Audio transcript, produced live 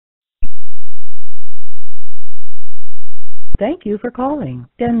Thank you for calling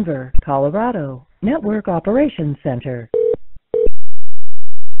Denver, Colorado Network Operations Center.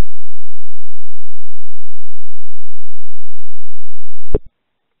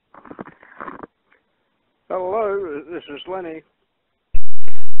 Hello, this is Lenny.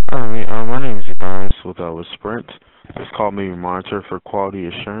 Hi, my name is Guys with Sprint. This call may be monitored for quality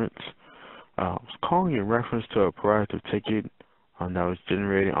assurance. I was calling in reference to a proactive ticket that was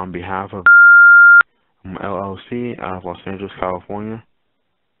generated on behalf of LLC out of Los Angeles, California.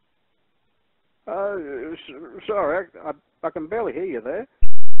 Sorry, I can barely hear you there.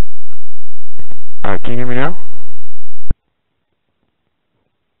 Can you hear me now?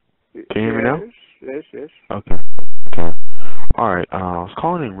 Can you hear me now? Yes. Okay. Alright, I was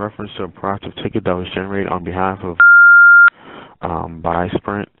calling in reference to a proactive ticket that was generated on behalf of by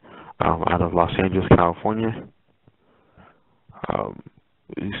Sprint out of Los Angeles, California.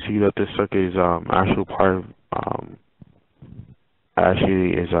 You see that this circuit is actual part of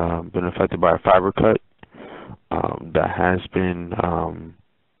been affected by a fiber cut that has been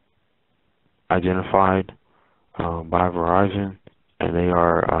identified by Verizon, and they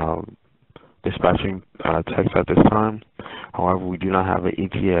are dispatching techs at this time. However, we do not have an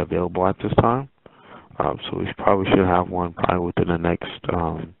ETA available at this time, so we probably should have one probably within the next,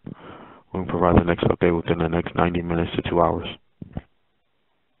 we can provide the next update within the next 90 minutes to 2 hours.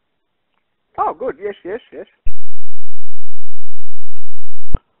 Oh, good. Yes.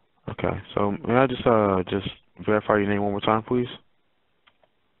 Okay, so may I just verify your name one more time, please?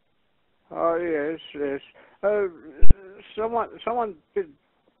 Oh, yes. Someone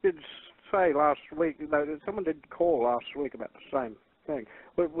did say last week, someone did call last week about the same thing.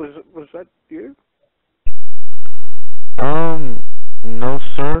 Was that you? No,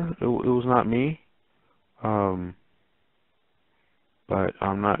 sir. It was not me. But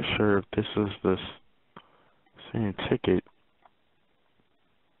I'm not sure if this is the same ticket.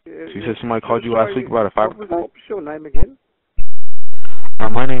 So you said somebody called you last week about a fiber cut? What's your name again?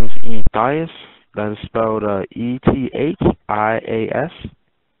 My name is Ethias. That is spelled E-T-H-I-A-S.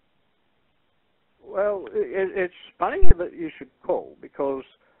 Well, it's funny that you should call, because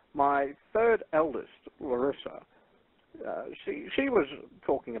my third eldest, Larissa, she was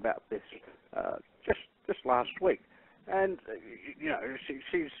talking about this just last week, and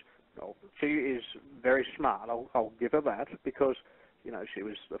she is very smart. I'll give her that, because she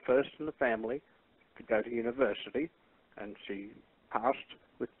was the first in the family to go to university, and she passed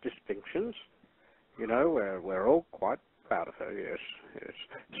with distinctions. We're all quite proud of her. Yes.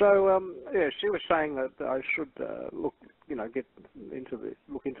 So she was saying that I should look into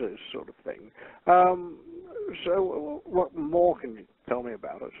this sort of thing. So what more can you tell me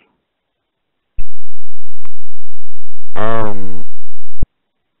about it?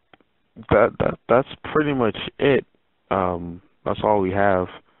 That's pretty much it. That's all we have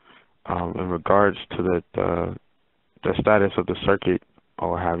in regards to the status of the circuit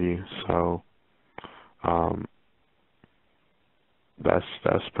or what have you. So that's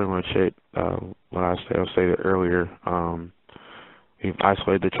pretty much it. What I stated earlier, we've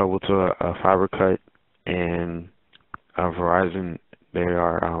isolated the trouble to a fiber cut, and Verizon, they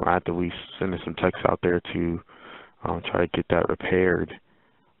are actively sending some techs out there to try to get that repaired.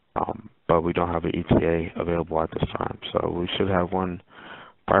 But we don't have an ETA available at this time, so we should have one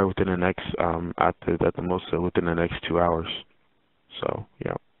probably within the next, at the most, within the next 2 hours. So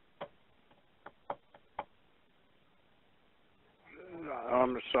yeah.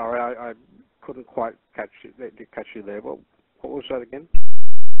 I'm sorry, I couldn't quite catch you there. What was that again?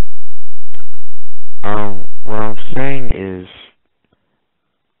 What I'm saying is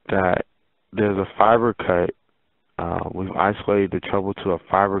that there's a fiber cut. We've isolated the trouble to a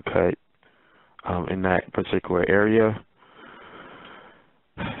fiber cut in that particular area,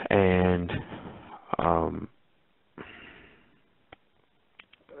 and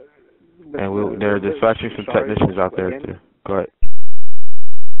they're dispatching some technicians out there to go ahead.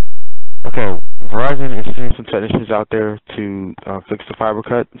 Okay, Verizon is sending some technicians out there to fix the fiber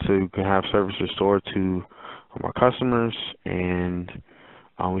cut so we can have service restored to our customers, and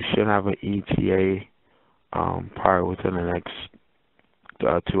we should have an ETA probably within the next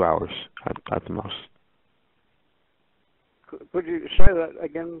 2 hours at the most. Could you say that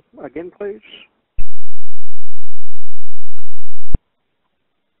again, please?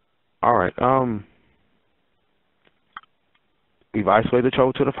 All right. We've isolated the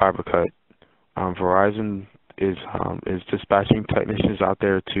trouble to the fiber cut. Verizon is dispatching technicians out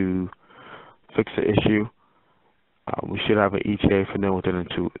there to fix the issue. We should have an ETA for them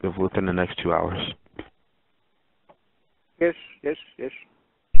within the next 2 hours. Yes.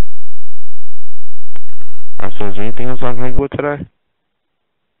 So is there anything else I can help you with today?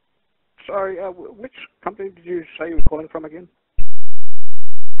 Sorry, which company did you say you were calling from again?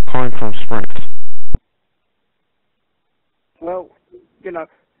 Calling from Sprint. Well, you know,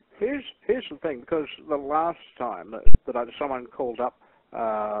 here's the thing, because the last time that someone called up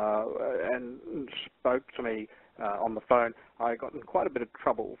and spoke to me on the phone, I got in quite a bit of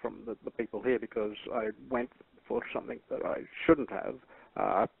trouble from the people here because I went for something that I shouldn't have.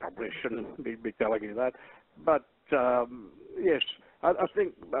 I probably shouldn't be telling you that, but yes, I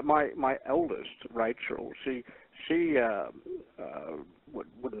think that my eldest, Rachel, she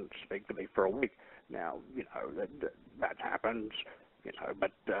wouldn't speak to me for a week. Now, you know, that happens, you know,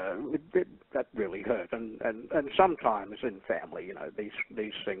 but that really hurt. And sometimes in family, you know,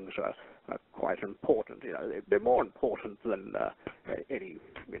 these things are quite important. You know, they're more important than any,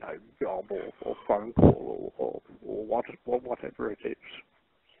 you know, job or phone call or whatever it is.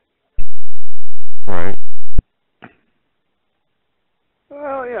 Right.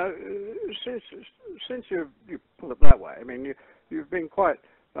 Well, yeah, since you put it that way, I mean, you've been quite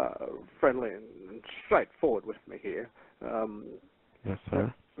friendly and straightforward with me here. Yes,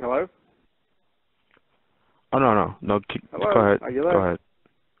 sir. Hello? Oh, no. Hello? Go ahead. Are you there? Go ahead.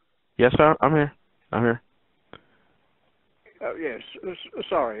 Yes, sir. I'm here. Oh, yes.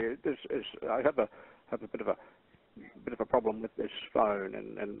 Sorry, I have a bit of a problem with this phone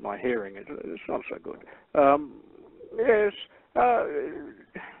and my hearing. It's not so good. Yes.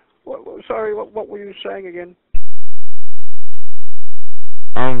 Sorry. What were you saying again?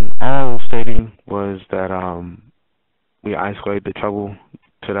 All I was stating was that we isolated the trouble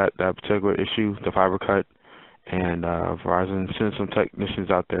to that particular issue, the fiber cut, and Verizon sent some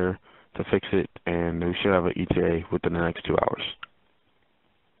technicians out there to fix it, and we should have an ETA within the next 2 hours.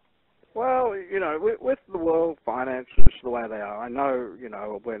 Well, you know, with the world finances the way they are, I know, you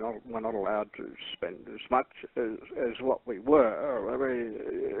know, we're not allowed to spend as much as what we were. I mean,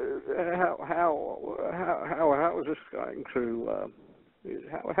 how is this going to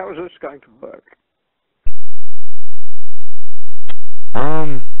how is this going to work?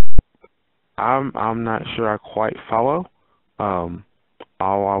 I'm not sure I quite follow. All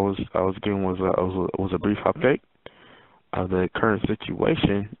I was giving was a brief update of the current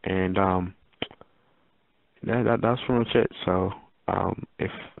situation, and that's pretty much it. So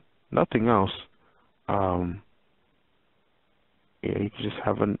if nothing else, yeah, you can just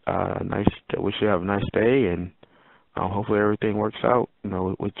have a nice. We should have a nice day, and hopefully everything works out. You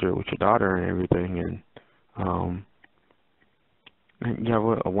know, with your daughter and everything, and you have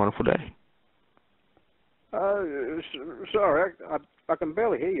a wonderful day. Sorry, I can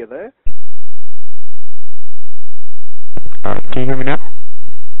barely hear you there. Can you hear me now?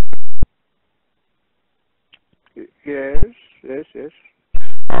 Yes.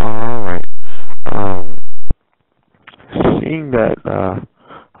 All right. Seeing that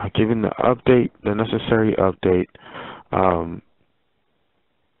I've given the necessary update,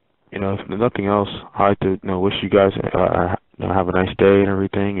 you know, if nothing else, I'd like to wish you guys have a nice day and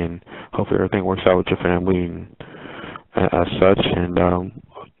everything, and hopefully everything works out with your family and as such. And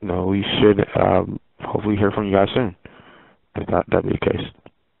we should hopefully hear from you guys soon, if that be the case.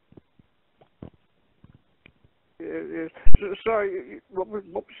 Sorry, what was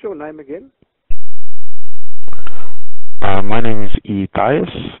your name again? My name is Ethias.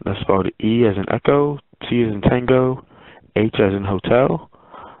 That's spelled E as in Echo, T as in Tango, H as in Hotel,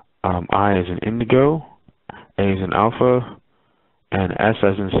 I as in Indigo, A as in Alpha, and S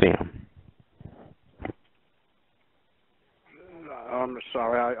as in Sam. I'm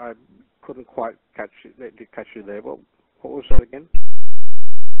sorry, I couldn't quite catch you there. What was that again?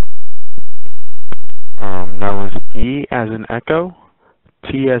 That was E as in Echo,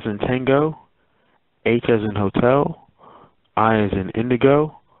 T as in Tango, H as in Hotel, I as in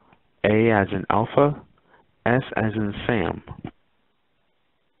Indigo, A as in Alpha, S as in Sam.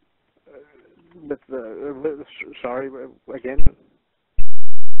 Sorry, again?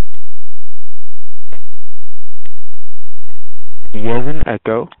 E as in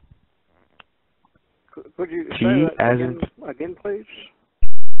Echo. Could you T say that as again, please?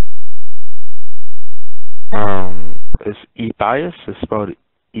 It's Ethias. It's spelled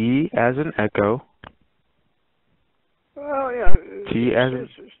E as in Echo. Well, yeah. T as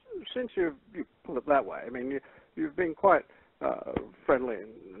since you put it that way, I mean, you've been quite friendly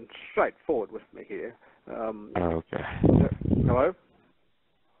and straightforward with me here. Okay. Hello?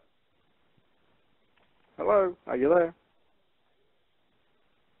 Hello? Are you there?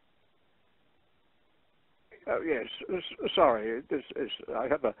 Oh, yes. Sorry. I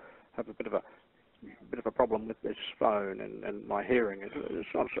have a bit of a problem with this phone and my hearing.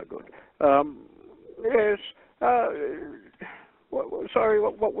 It's not so good. Yes. Sorry,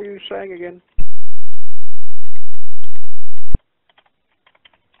 what were you saying again?